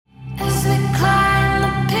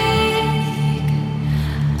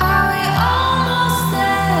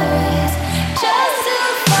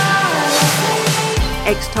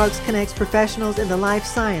X-Talks connects professionals in the life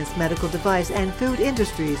science, medical device, and food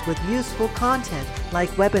industries with useful content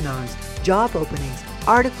like webinars, job openings,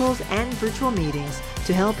 articles, and virtual meetings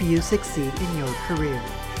to help you succeed in your career.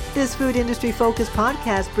 This food industry-focused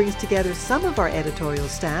podcast brings together some of our editorial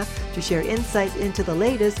staff to share insights into the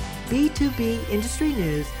latest B2B industry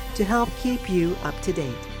news to help keep you up to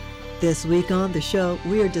date. This week on the show,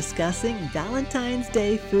 we are discussing Valentine's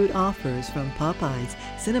Day food offers from Popeyes,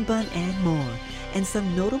 Cinnabon, and more, and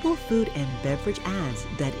some notable food and beverage ads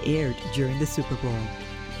that aired during the Super Bowl.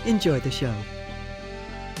 Enjoy the show.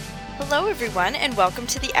 Hello, everyone, and welcome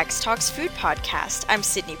to the X-Talks Food Podcast. I'm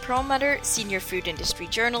Sydney Perlmutter, Senior Food Industry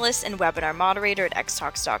Journalist and Webinar Moderator at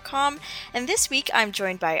xtalks.com, and this week I'm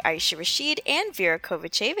joined by Aisha Rashid and Vera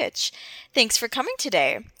Kovacevic. Thanks for coming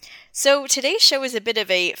today. So today's show is a bit of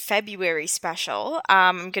a February special.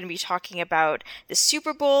 I'm going to be talking about the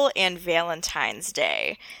Super Bowl and Valentine's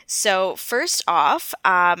Day. So first off,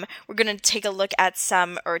 we're going to take a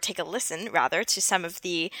listen to some of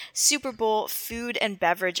the Super Bowl food and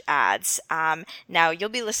beverage ads. Now, you'll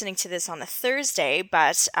be listening to this on a Thursday,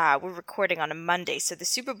 but we're recording on a Monday. So the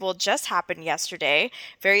Super Bowl just happened yesterday.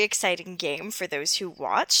 Very exciting game for those who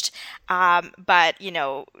watched. But, you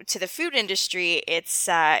know, to the food industry, it's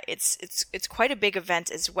quite a big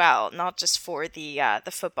event as well, not just for the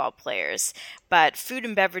football players, but food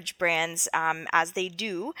and beverage brands, as they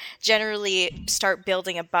do, generally start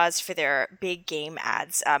building a buzz for their big game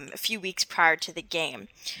ads a few weeks prior to the game.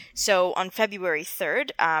 So on February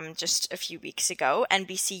 3rd, just a few weeks ago,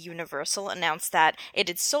 NBC Universal announced that it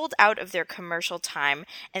had sold out of their commercial time,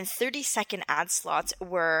 and 30-second ad slots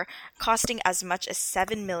were costing as much as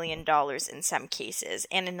 $7 million in some cases.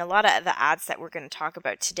 And in a lot of the ads that we're going to talk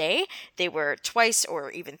about today, they were twice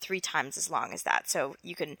or even 3 times as long as that. So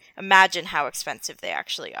you can imagine how expensive they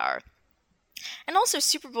actually are. And also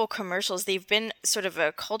Super Bowl commercials, they've been sort of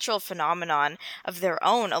a cultural phenomenon of their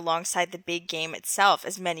own alongside the big game itself,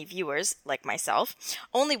 as many viewers, like myself,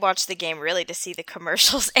 only watch the game really to see the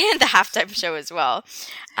commercials and the halftime show as well.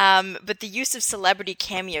 But the use of celebrity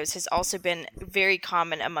cameos has also been very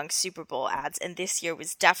common among Super Bowl ads, and this year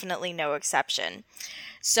was definitely no exception.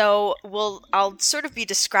 So I'll sort of be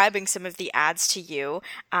describing some of the ads to you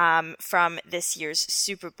from this year's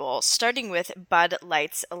Super Bowl, starting with Bud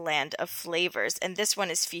Light's Land of Flavors. And this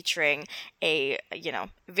one is featuring a,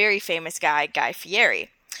 very famous guy, Guy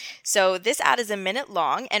Fieri. So this ad is a minute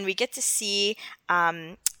long, and we get to see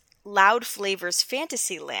Loud Flavors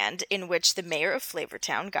Fantasyland, in which the mayor of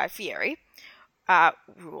Flavortown, Guy Fieri,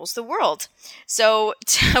 rules the world. So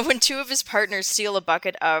when 2 of his partners steal a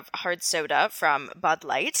bucket of hard soda from Bud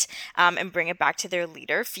Light and bring it back to their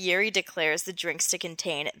leader, Fieri declares the drinks to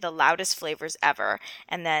contain the loudest flavors ever.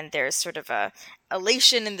 And then there's sort of a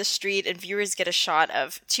elation in the street, and viewers get a shot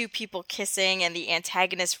of 2 people kissing and the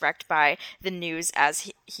antagonist wrecked by the news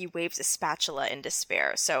as he waves a spatula in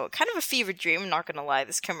despair. So kind of a fever dream, I'm not going to lie,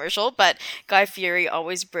 this commercial, but Guy Fieri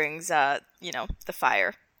always brings, the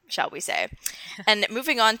fire, shall we say. And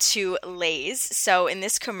moving on to Lay's. So in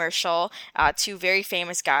this commercial, 2 very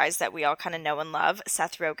famous guys that we all kind of know and love,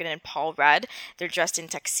 Seth Rogen and Paul Rudd, they're dressed in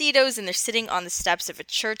tuxedos and they're sitting on the steps of a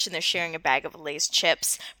church and they're sharing a bag of Lay's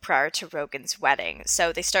chips prior to Rogen's wedding.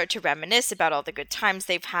 So they start to reminisce about all the good times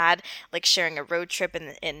they've had, like sharing a road trip in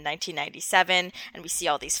 1997, and we see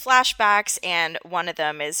all these flashbacks, and one of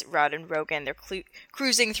them is Rudd and Rogen. They're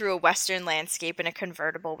cruising through a western landscape in a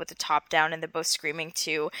convertible with the top down, and they're both screaming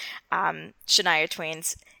to Shania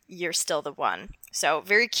Twain's "You're Still the One." So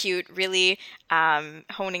very cute, really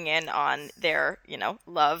honing in on their,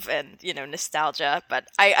 love and, nostalgia. But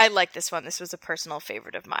I like this one. This was a personal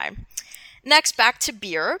favorite of mine. Next, back to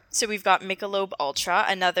beer. So we've got Michelob Ultra,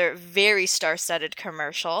 another very star-studded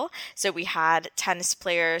commercial. So we had tennis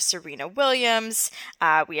player Serena Williams,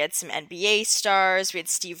 we had some NBA stars, we had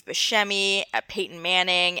Steve Buscemi, Peyton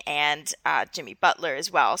Manning, and Jimmy Butler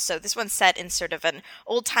as well. So this one's set in sort of an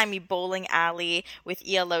old-timey bowling alley with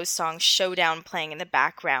ELO's song Showdown playing in the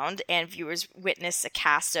background, and viewers witness the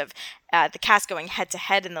cast going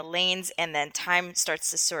head-to-head in the lanes, and then time starts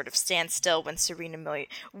to sort of stand still when Serena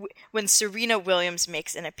Williams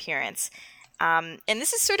makes an appearance. And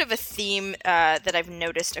this is sort of a theme that I've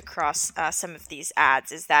noticed across some of these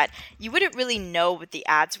ads, is that you wouldn't really know what the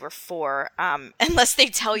ads were for unless they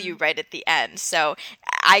tell you right at the end. So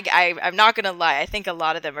I'm not going to lie, I think a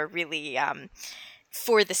lot of them are really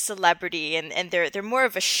for the celebrity, and they're more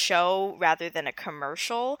of a show rather than a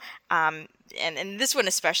commercial. and this one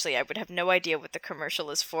especially, I would have no idea what the commercial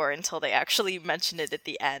is for until they actually mention it at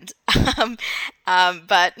the end.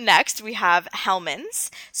 But next we have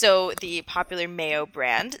Hellmann's, so the popular mayo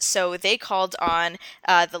brand. So they called on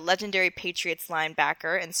the legendary Patriots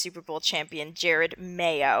linebacker and Super Bowl champion Jared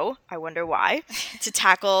Mayo, I wonder why, to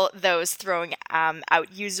tackle those throwing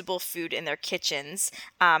out usable food in their kitchens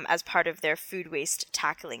as part of their food waste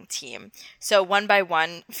tackling team. So one by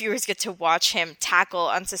one, viewers get to watch him tackle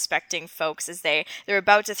unsuspecting folks as they're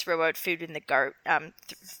about to throw out food in the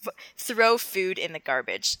throw food in the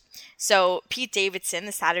garbage. So Pete Davidson,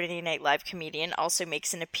 the Saturday Night Live comedian, also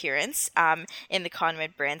makes an appearance in the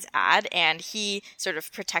CONMED brand's ad, and he sort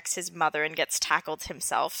of protects his mother and gets tackled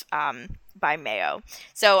himself by Mayo.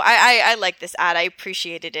 So I like this ad. I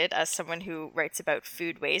appreciated it as someone who writes about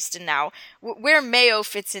food waste. And now where Mayo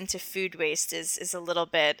fits into food waste is a little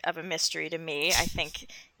bit of a mystery to me. I think,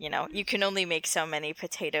 you can only make so many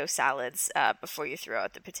potato salads before you throw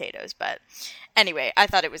out the potatoes. But anyway, I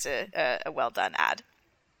thought it was a well done ad.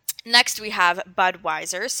 Next, we have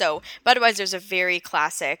Budweiser. So Budweiser is a very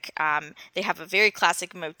classic, they have a very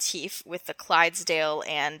classic motif with the Clydesdale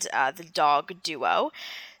and the dog duo.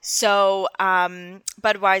 So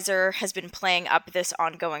Budweiser has been playing up this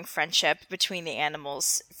ongoing friendship between the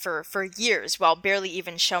animals for years, while barely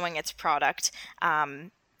even showing its product.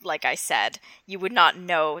 Like I said, you would not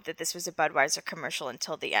know that this was a Budweiser commercial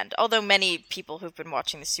until the end, although many people who've been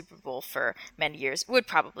watching the Super Bowl for many years would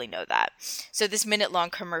probably know that. So this minute-long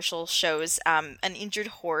commercial shows an injured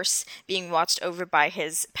horse being watched over by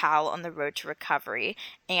his pal on the road to recovery,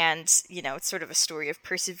 and, it's sort of a story of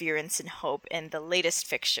perseverance and hope in the latest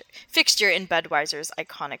fixture in Budweiser's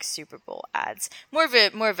iconic Super Bowl ads. More of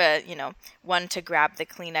a one to grab the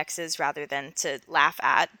Kleenexes rather than to laugh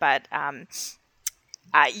at, but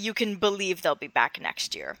you can believe they'll be back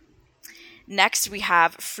next year. Next, we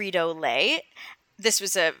have Frito-Lay. This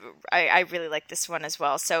was I really like this one as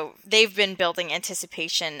well. So they've been building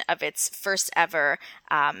anticipation of its first ever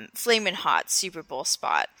Flamin' Hot Super Bowl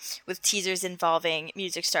spot, with teasers involving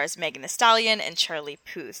music stars Megan Thee Stallion and Charlie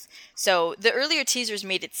Puth. So the earlier teasers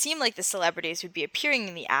made it seem like the celebrities would be appearing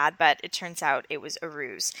in the ad, but it turns out it was a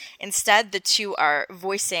ruse. Instead, the two are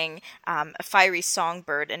voicing a fiery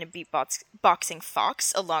songbird and a beatboxing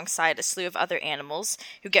fox alongside a slew of other animals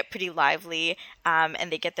who get pretty lively,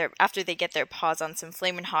 and after they get their paws on some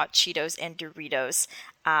Flamin' Hot Cheetos and Doritos,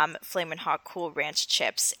 Flamin' Hot Cool Ranch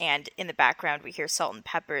chips, and in the background we hear Salt and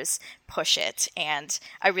Pepper's Push It, and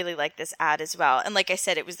I really like this ad as well. And like I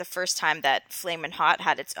said, it was the first time that Flamin' Hot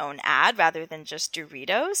had its own ad rather than just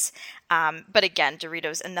Doritos. But again,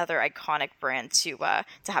 Doritos, another iconic brand to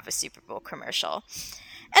have a Super Bowl commercial.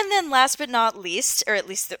 And then last but not least, or at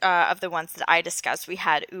least of the ones that I discussed, we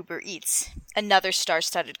had Uber Eats, another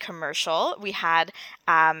star-studded commercial. We had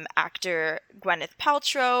actor Gwyneth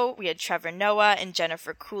Paltrow, we had Trevor Noah, and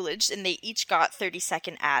Jennifer Coolidge, and they each got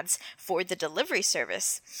 30-second ads for the delivery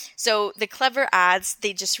service. So the clever ads,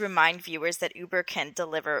 they just remind viewers that Uber can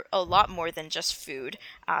deliver a lot more than just food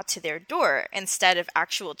to their door. Instead of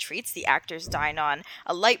actual treats, the actors dine on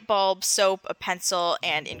a light bulb, soap, a pencil,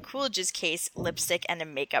 and in Coolidge's case, lipstick and a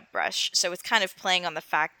makeup brush. So it's kind of playing on the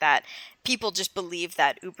fact that people just believe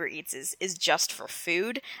that Uber Eats is just for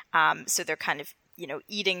food. So they're kind of,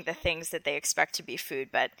 eating the things that they expect to be food,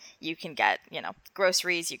 but you can get,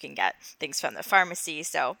 groceries, you can get things from the pharmacy.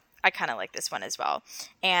 So I kind of like this one as well.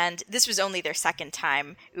 And this was only their second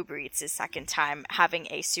time, Uber Eats' second time having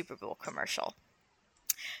a Super Bowl commercial.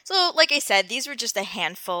 So, like I said, these were just a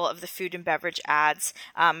handful of the food and beverage ads,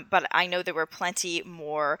 but I know there were plenty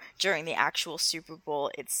more during the actual Super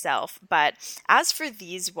Bowl itself. But as for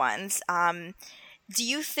these ones, do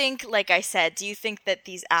you think, like I said, do you think that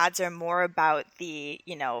these ads are more about the,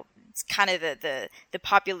 kind of the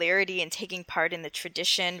popularity and taking part in the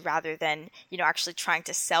tradition rather than, actually trying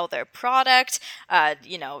to sell their product?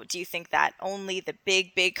 Do you think that only the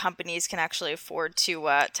big companies can actually afford to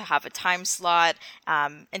have a time slot?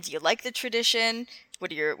 And do you like the tradition?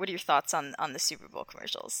 What are your thoughts on the Super Bowl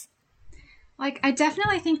commercials? I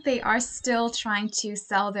definitely think they are still trying to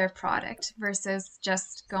sell their product versus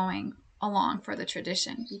just going along for the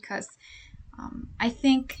tradition, because I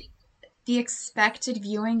think the expected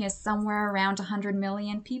viewing is somewhere around 100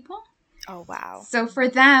 million people. Oh, wow. So for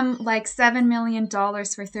them, $7 million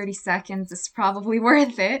for 30 seconds is probably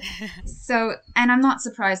worth it. So, and I'm not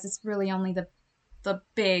surprised, it's really only the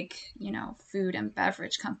big, food and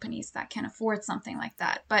beverage companies that can afford something like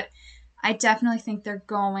that. But I definitely think they're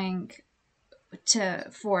going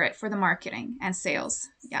for the marketing and sales.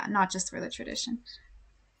 Yeah, not just for the tradition.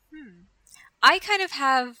 I kind of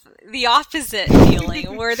have the opposite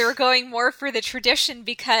feeling where they're going more for the tradition,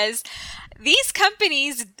 because these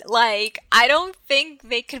companies, like, I don't think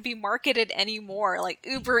they could be marketed anymore. Like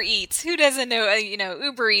Uber Eats, who doesn't know,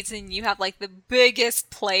 Uber Eats, and you have like the biggest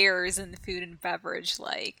players in the food and beverage,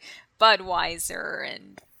 like Budweiser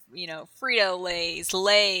and, Frito-Lay's,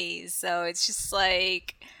 Lay's. So it's just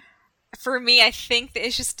like, for me, I think that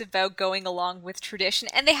it's just about going along with tradition,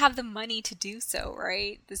 and they have the money to do so,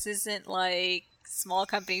 right? This isn't like small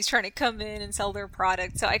companies trying to come in and sell their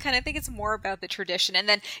product. So I kind of think it's more about the tradition, and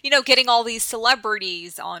then, getting all these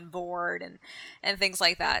celebrities on board and things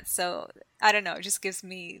like that. So I don't know, it just gives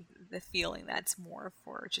me the feeling that's more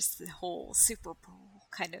for just the whole Super Bowl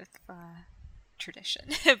kind of tradition.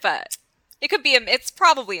 But it's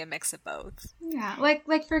probably a mix of both. Yeah,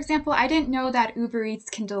 like for example, I didn't know that Uber Eats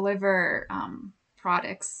can deliver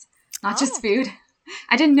products, not just food.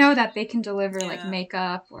 I didn't know that they can deliver like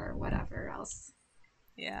makeup or whatever else.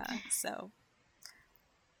 Yeah, so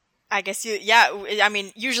I guess I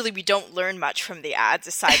mean, usually we don't learn much from the ads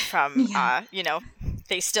aside from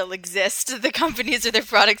they still exist. The companies or their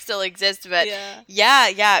products still exist, but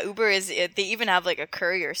Uber they even have like a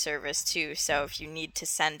courier service too. So if you need to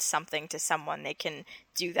send something to someone, they can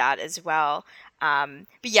do that as well. But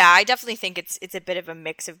yeah, I definitely think it's a bit of a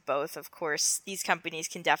mix of both. Of course, these companies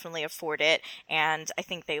can definitely afford it, and I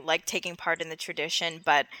think they like taking part in the tradition.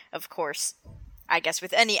 But of course, I guess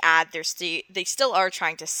with any ad, they still are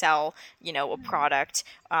trying to sell, a product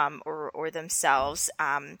or themselves.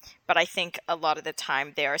 But I think a lot of the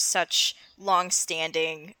time they are such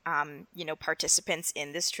long-standing, participants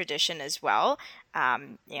in this tradition as well.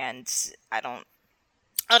 And I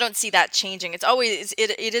don't see that changing.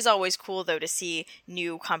 It is always cool though to see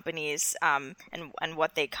new companies and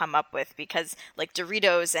what they come up with, because like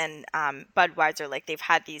Doritos and Budweiser, like they've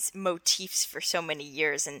had these motifs for so many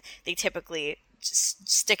years, and they typically just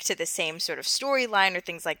stick to the same sort of storyline or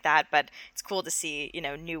things like that. But it's cool to see,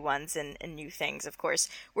 new ones and new things. Of course,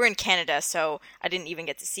 we're in Canada, so I didn't even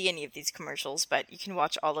get to see any of these commercials, but you can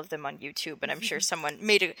watch all of them on YouTube, and I'm sure someone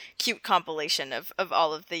made a cute compilation of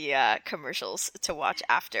all of the commercials to watch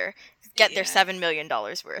after. Get their $7 million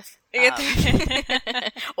worth.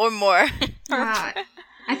 Or more. Yeah.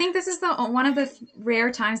 I think this is one of the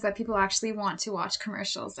rare times that people actually want to watch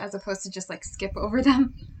commercials as opposed to just like skip over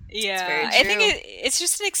them. Yeah, I think it's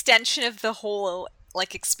just an extension of the whole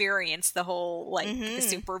like experience, the whole like the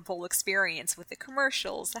Super Bowl experience with the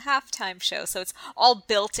commercials, the halftime show. So it's all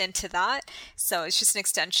built into that. So it's just an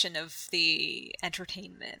extension of the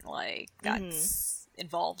entertainment like that's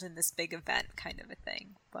involved in this big event kind of a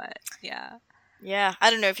thing. But yeah. Yeah, I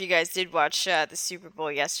don't know if you guys did watch the Super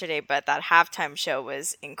Bowl yesterday, but that halftime show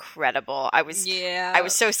was incredible. I was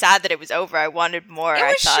so sad that it was over. I wanted more. It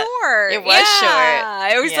was short. It was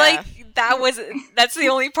short. It was like that's the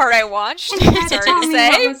only part I watched. Sorry to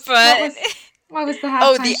say, what was the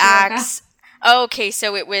halftime show? The acts. Oh, okay,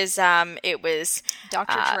 so it was Dr.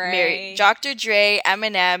 Dre,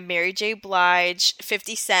 Eminem, Mary J. Blige,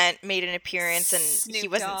 50 Cent made an appearance,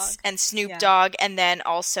 and Snoop Dogg, and then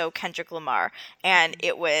also Kendrick Lamar, and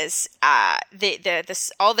it was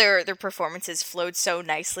all their performances flowed so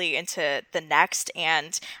nicely into the next,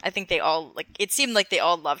 and I think they all it seemed like they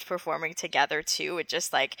all loved performing together too.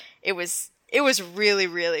 It was really,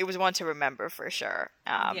 really, it was one to remember for sure.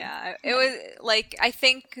 It was like, I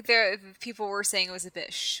think people were saying it was a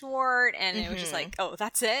bit short, and it was just like, oh,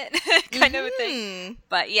 that's it, kind of a thing.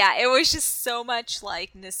 But yeah, it was just so much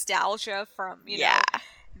like nostalgia from,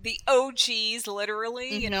 the OGs,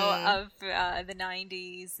 literally, of the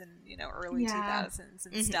 90s and, early 2000s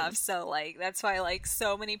and stuff. So like, that's why like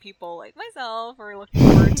so many people like myself are looking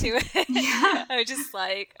forward to it. I was just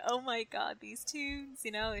like, oh my God, these tunes,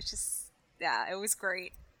 it's just, yeah, it was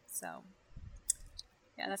great. So,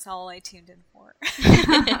 yeah, that's all I tuned in for.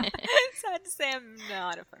 Sad to say I'm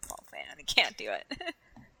not a football fan. I can't do it.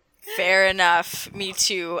 Fair enough. Me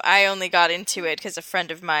too. I only got into it because a friend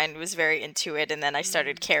of mine was very into it, and then I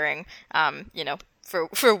started caring,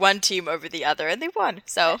 for one team over the other, and they won.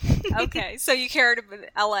 So okay, so you cared about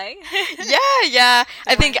LA? yeah.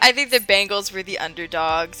 I think the Bengals were the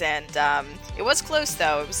underdogs, and it was close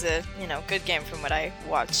though. It was a good game from what I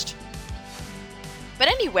watched. But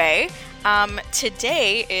anyway,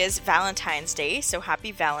 today is Valentine's Day, so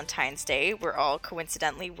happy Valentine's Day. We're all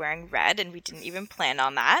coincidentally wearing red, and we didn't even plan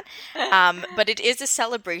on that. But it is a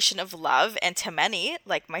celebration of love, and to many,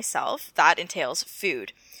 like myself, that entails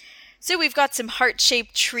food. So we've got some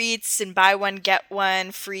heart-shaped treats and buy one, get one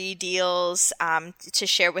free deals to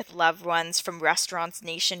share with loved ones from restaurants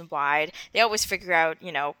nationwide. They always figure out,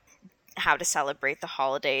 how to celebrate the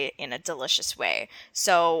holiday in a delicious way.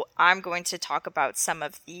 So I'm going to talk about some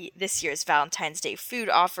of this year's Valentine's Day food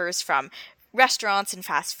offers from restaurants and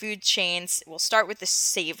fast food chains. We'll start with the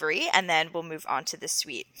savory and then we'll move on to the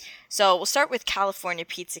sweet. So we'll start with California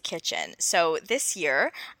Pizza Kitchen. So this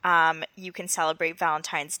year, you can celebrate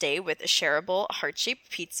Valentine's Day with a shareable heart-shaped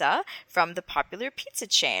pizza from the popular pizza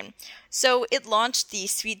chain. So it launched the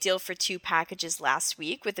sweet deal for 2 packages last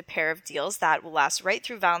week with a pair of deals that will last right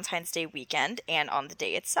through Valentine's Day weekend and on the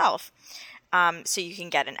day itself. So you can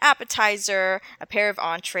get an appetizer, a pair of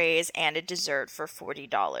entrees, and a dessert for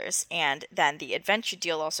 $40. And then the adventure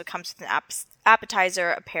deal also comes with an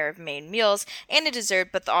appetizer, a pair of main meals, and a dessert,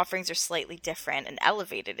 but the offerings are slightly different and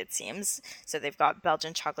elevated, it seems. So they've got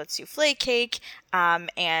Belgian chocolate souffle cake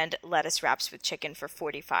and lettuce wraps with chicken for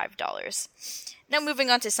 $45. Now moving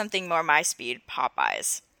on to something more my speed,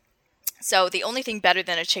 Popeyes. So the only thing better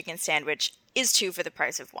than a chicken sandwich is 2 for the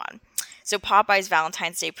price of 1. So Popeye's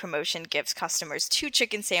Valentine's Day promotion gives customers 2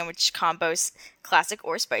 chicken sandwich combos, classic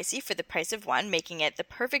or spicy, for the price of 1, making it the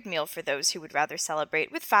perfect meal for those who would rather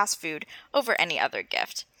celebrate with fast food over any other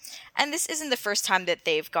gift. And this isn't the first time that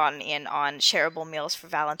they've gotten in on shareable meals for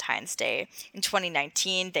Valentine's Day. In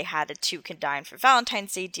 2019, they had a 2 can dine for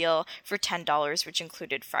Valentine's Day deal for $10, which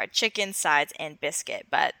included fried chicken, sides, and biscuit.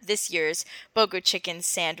 But this year's BOGO chicken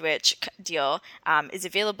sandwich deal is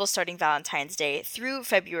available starting Valentine's Day through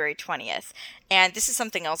February 20th. And this is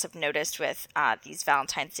something else I've noticed with these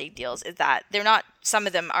Valentine's Day deals is that some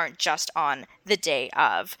of them aren't just on the day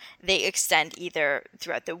of. They extend either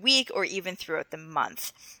throughout the week or even throughout the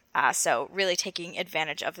month. So really taking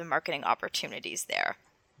advantage of the marketing opportunities there.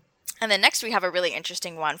 And then next we have a really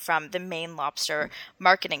interesting one from the Maine Lobster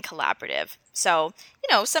Marketing Collaborative. So,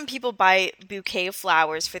 some people buy bouquet of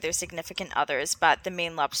flowers for their significant others, but the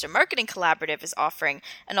Maine Lobster Marketing Collaborative is offering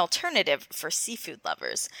an alternative for seafood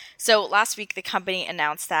lovers. So last week, the company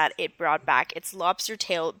announced that it brought back its lobster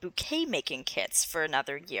tail bouquet making kits for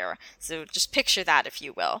another year. So just picture that, if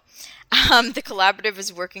you will. The collaborative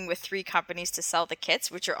is working with 3 companies to sell the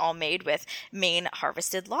kits, which are all made with Maine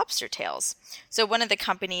harvested lobster tails. So one of the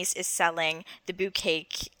companies is selling the bouquet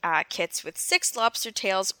kits with 6 lobster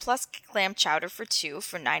tails plus clam chowder for 2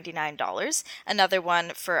 for $99, another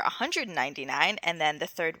one for $199, and then the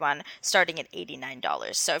third one starting at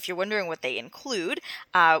 $89. So if you're wondering what they include,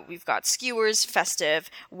 we've got skewers, festive,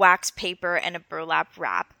 wax paper, and a burlap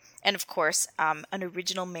wrap. And of course, an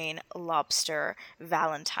original Maine lobster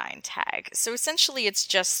Valentine tag. So essentially it's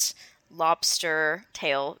just lobster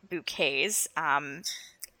tail bouquets.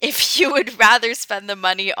 If you would rather spend the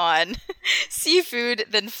money on seafood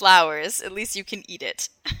than flowers, at least you can eat it.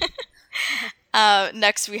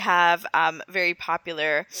 Next, we have very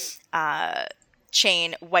popular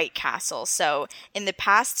chain White Castle. So in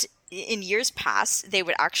years past, they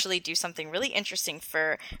would actually do something really interesting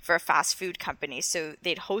for a fast food company. So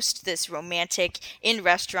they'd host this romantic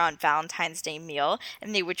in-restaurant Valentine's Day meal,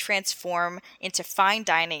 and they would transform into fine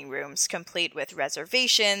dining rooms complete with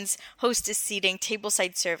reservations, hostess seating,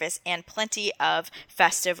 tableside service, and plenty of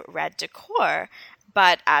festive red decor.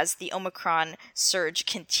 But as the Omicron surge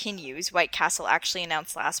continues, White Castle actually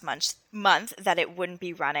announced last month that it wouldn't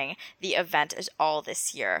be running the event at all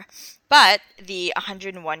this year. But the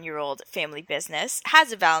 101-year-old family business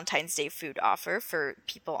has a Valentine's Day food offer for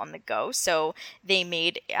people on the go. So they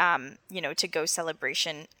made, to-go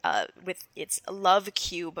celebration with its Love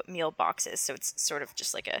Cube meal boxes. So it's sort of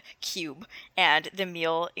just like a cube. And the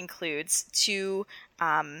meal includes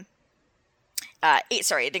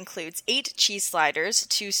it includes 8 cheese sliders,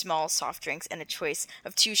 2 small soft drinks, and a choice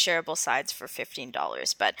of 2 shareable sides for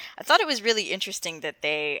 $15. But I thought it was really interesting that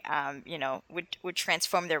they, would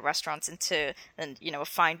transform their restaurants into, a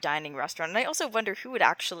fine dining restaurant. And I also wonder who would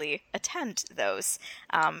actually attend those.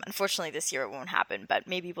 Unfortunately, this year it won't happen, but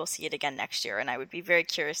maybe we'll see it again next year. And I would be very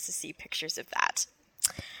curious to see pictures of that.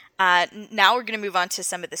 Now we're going to move on to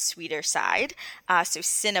some of the sweeter side. So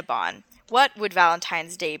Cinnabon. What would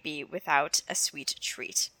Valentine's Day be without a sweet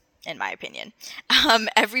treat, in my opinion?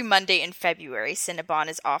 Every Monday in February, Cinnabon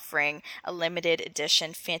is offering a limited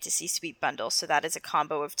edition fantasy sweet bundle. So that is a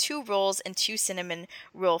combo of 2 rolls and 2 cinnamon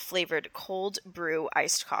roll flavored cold brew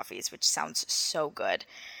iced coffees, which sounds so good.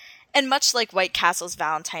 And much like White Castle's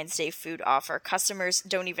Valentine's Day food offer, customers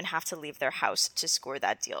don't even have to leave their house to score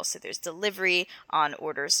that deal. So there's delivery on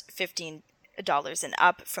orders $15 and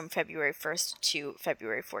up from February 1st to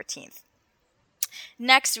February 14th.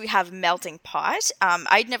 Next, we have Melting Pot.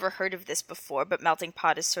 I'd never heard of this before, but Melting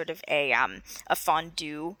Pot is sort of a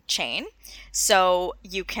fondue chain. So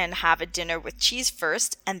you can have a dinner with cheese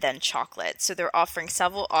first and then chocolate. So they're offering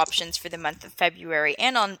several options for the month of February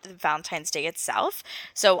and on Valentine's Day itself.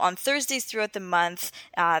 So on Thursdays throughout the month,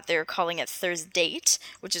 they're calling it Thursdate,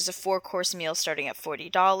 which is a 4-course meal starting at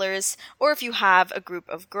 $40. Or if you have a group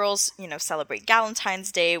of girls, celebrate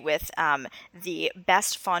Galentine's Day with the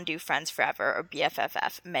Best Fondue Friends Forever, or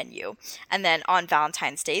BFFF menu. And then on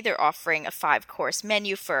Valentine's Day, they're offering a 5-course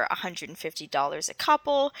menu for $150 a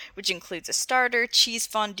couple, which includes a starter, cheese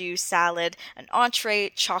fondue, salad, an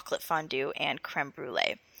entree, chocolate fondue, and creme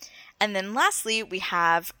brulee. And then lastly, we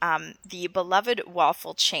have the beloved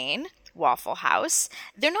waffle chain, Waffle House.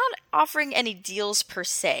 They're not offering any deals per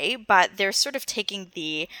se, but they're sort of taking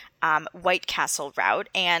the White Castle route,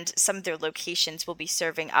 and some of their locations will be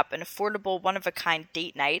serving up an affordable, one-of-a-kind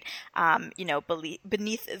date night,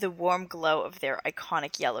 beneath the warm glow of their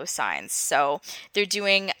iconic yellow signs. So they're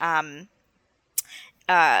doing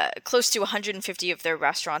close to 150 of their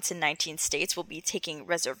restaurants in 19 states will be taking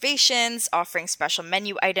reservations, offering special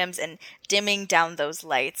menu items, and dimming down those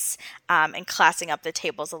lights, and classing up the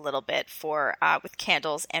tables a little bit with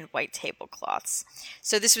candles and white tablecloths.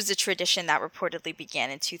 So this was a tradition that reportedly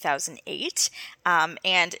began in 2008, and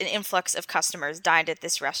an influx of customers dined at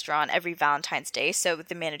this restaurant every Valentine's Day, so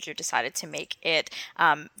the manager decided to make it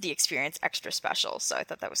the experience extra special. So I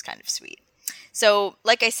thought that was kind of sweet. So,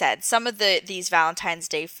 like I said, some of these Valentine's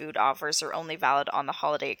Day food offers are only valid on the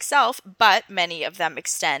holiday itself, but many of them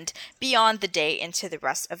extend beyond the day into the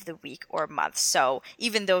rest of the week or month. So,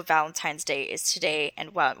 even though Valentine's Day is today,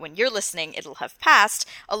 and when you're listening, it'll have passed,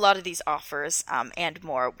 a lot of these offers and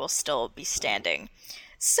more will still be standing.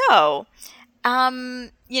 So, I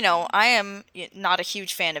am not a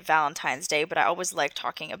huge fan of Valentine's Day, but I always like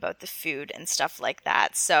talking about the food and stuff like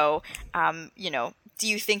that. So, do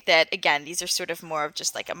you think that, again, these are sort of more of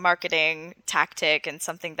just like a marketing tactic and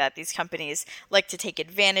something that these companies like to take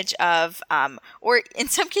advantage of? Or in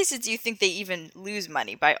some cases, do you think they even lose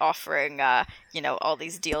money by offering, all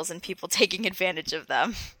these deals and people taking advantage of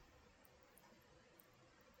them?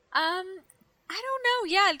 I don't know.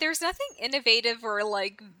 Yeah, there's nothing innovative or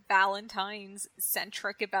like Valentine's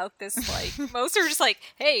centric about this. Like most are just like,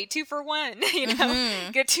 hey, 2 for 1,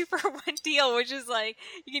 get 2 for 1 deal, which is like,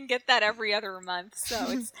 you can get that every other month. So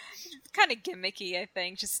it's kind of gimmicky, I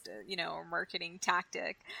think, just, a marketing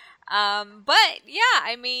tactic. But yeah,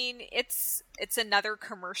 I mean, it's another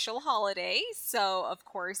commercial holiday. So of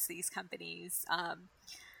course these companies,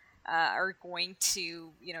 are going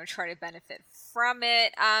to, try to benefit from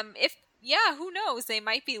it. Who knows? They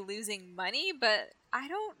might be losing money, but I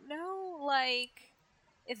don't know, like,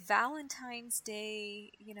 if Valentine's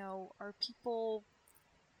Day, are people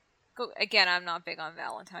again, I'm not big on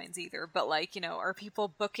Valentine's either, but like, are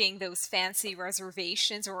people booking those fancy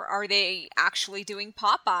reservations, or are they actually doing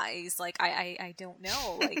Popeyes? Like, I don't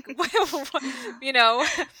know, like,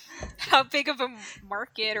 how big of a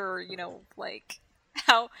market, or, like,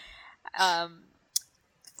 how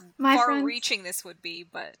far-reaching this would be,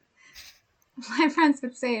 but... My friends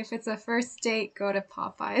would say, if it's a first date, go to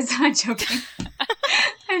Popeyes. I'm joking.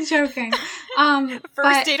 I'm joking.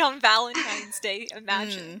 First date on Valentine's Day,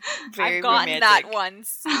 imagine. Very I've gotten romantic. that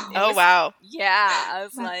once. Wow. Yeah, I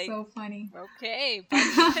was That's like... so funny. Okay.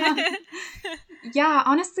 Yeah,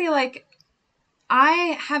 honestly, like,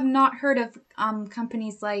 I have not heard of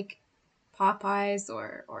companies like Popeyes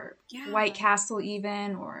or White Castle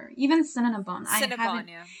even, or even Cinnabon. I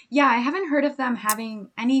haven't heard of them having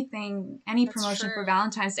any promotion for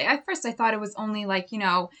Valentine's Day. At first I thought it was only like,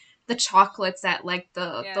 the chocolates at like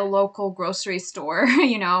the local grocery store,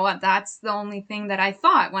 that's the only thing that I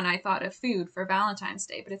thought when I thought of food for Valentine's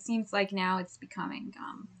Day. But it seems like now it's becoming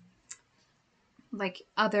like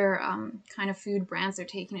other kind of food brands are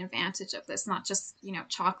taking advantage of this, not just,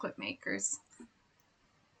 chocolate makers.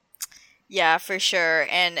 Yeah, for sure.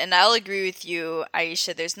 And I'll agree with you,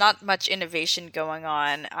 Aisha. There's not much innovation going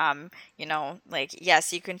on. Like,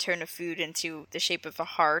 yes, you can turn a food into the shape of a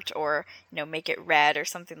heart, or, make it red or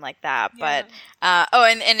something like that. Yeah. But,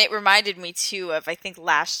 and it reminded me too of, I think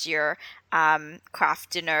last year,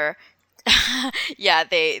 Kraft Dinner,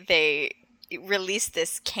 they released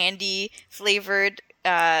this candy flavored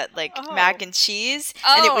mac and cheese,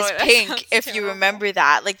 and it was pink, if you remember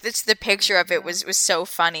that. Like, the picture of it was so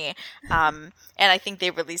funny. And and I think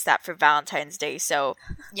they released that for Valentine's Day. So,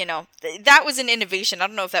 you know, that was an innovation. I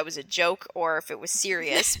don't know if that was a joke or if it was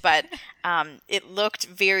serious, but it looked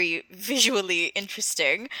very visually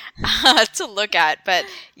interesting to look at. But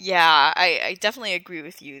yeah, I definitely agree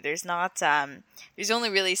with you. There's not, there's only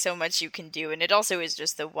really so much you can do, and it also is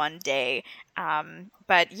just the one day.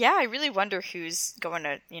 But yeah, I really wonder who's going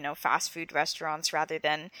to, you know, fast food restaurants rather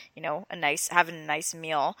than, you know, having a nice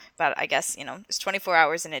meal. But I guess, you know, there's 24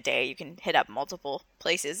 hours in a day. You can hit up multiple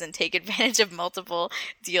places and take advantage of multiple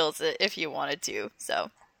deals if you wanted to.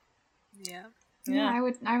 So yeah. Yeah,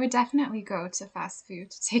 I would definitely go to fast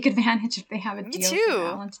food to take advantage if they have a deal for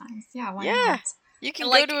Valentine's. Yeah, why not? You can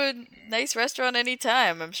go to a nice restaurant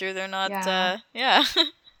anytime. I'm sure they're not, At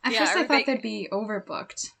first I thought they'd be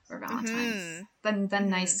overbooked for Valentine's. Then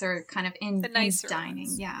nicer kind of in dining.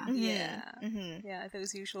 Ones. Yeah. Yeah. Yeah,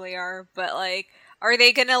 those usually are. But like, are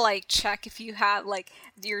they gonna like check if you have like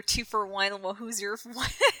your 2 for 1? Well, who's your one?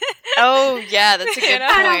 Oh yeah, that's a good point.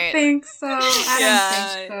 I don't think so.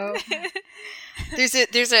 I don't think so.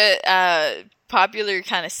 There's a popular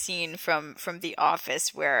kind of scene from The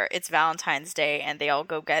Office where it's Valentine's Day and they all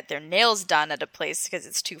go get their nails done at a place because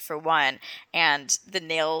it's 2 for 1, and the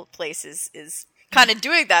nail place is kind of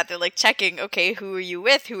doing that. They're like checking, okay, who are you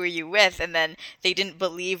with, and then they didn't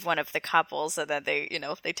believe one of the couples, so then they, you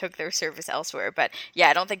know, they took their service elsewhere. But yeah,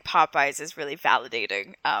 I don't think Popeyes is really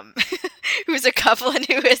validating who's a couple and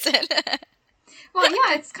who isn't. Well,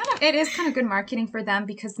 yeah, it is kind of good marketing for them,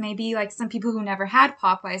 because maybe like some people who never had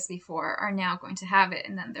Popeyes before are now going to have it,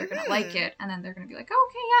 and then they're going to like it, and then they're going to be like, oh,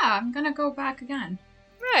 okay, yeah, I'm going to go back again.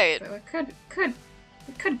 Right. So it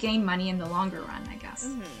could gain money in the longer run, I guess.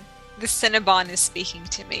 The Cinnabon is speaking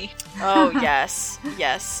to me. Oh, yes.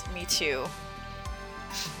 Yes, me too.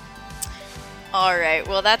 All right,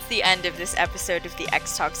 well, that's the end of this episode of the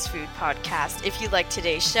X Talks Food Podcast. If you liked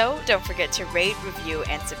today's show, don't forget to rate, review,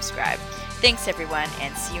 and subscribe. Thanks, everyone,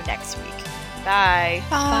 and see you next week. Bye.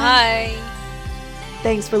 Bye.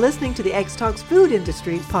 Thanks for listening to the X Talks Food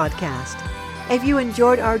Industry Podcast. If you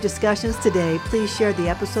enjoyed our discussions today, please share the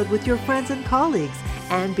episode with your friends and colleagues,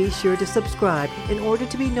 and be sure to subscribe in order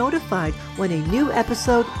to be notified when a new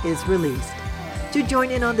episode is released. To join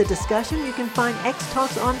in on the discussion, you can find X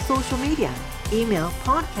Talks on social media. Email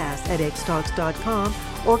podcast@xtalks.com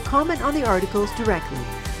or comment on the articles directly.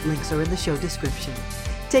 Links are in the show description.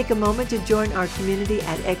 Take a moment to join our community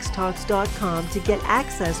at xtalks.com to get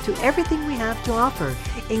access to everything we have to offer,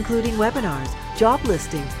 including webinars, job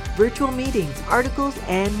listings, virtual meetings, articles,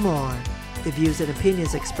 and more. The views and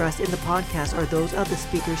opinions expressed in the podcast are those of the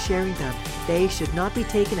speakers sharing them. They should not be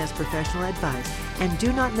taken as professional advice and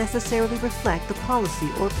do not necessarily reflect the policy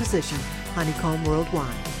or position Honeycomb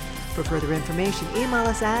Worldwide. For further information, email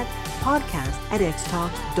us at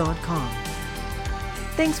podcast@xtalks.com.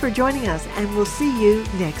 Thanks for joining us, and we'll see you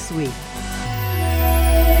next week.